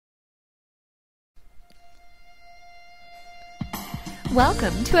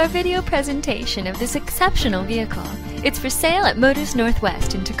Welcome to our video presentation of this exceptional vehicle. It's for sale at Motors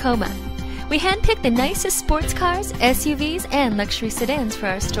Northwest in Tacoma. We handpicked the nicest sports cars, SUVs, and luxury sedans for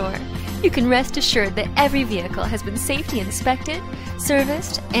our store. You can rest assured that every vehicle has been safety inspected,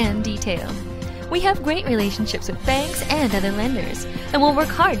 serviced, and detailed. We have great relationships with banks and other lenders, and we'll work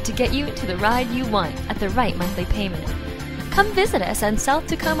hard to get you into the ride you want at the right monthly payment. Come visit us on South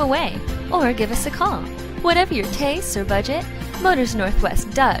Tacoma Way, or give us a call. Whatever your tastes or budget, Motors Northwest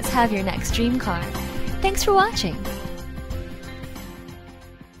does have your next dream car. Thanks for watching.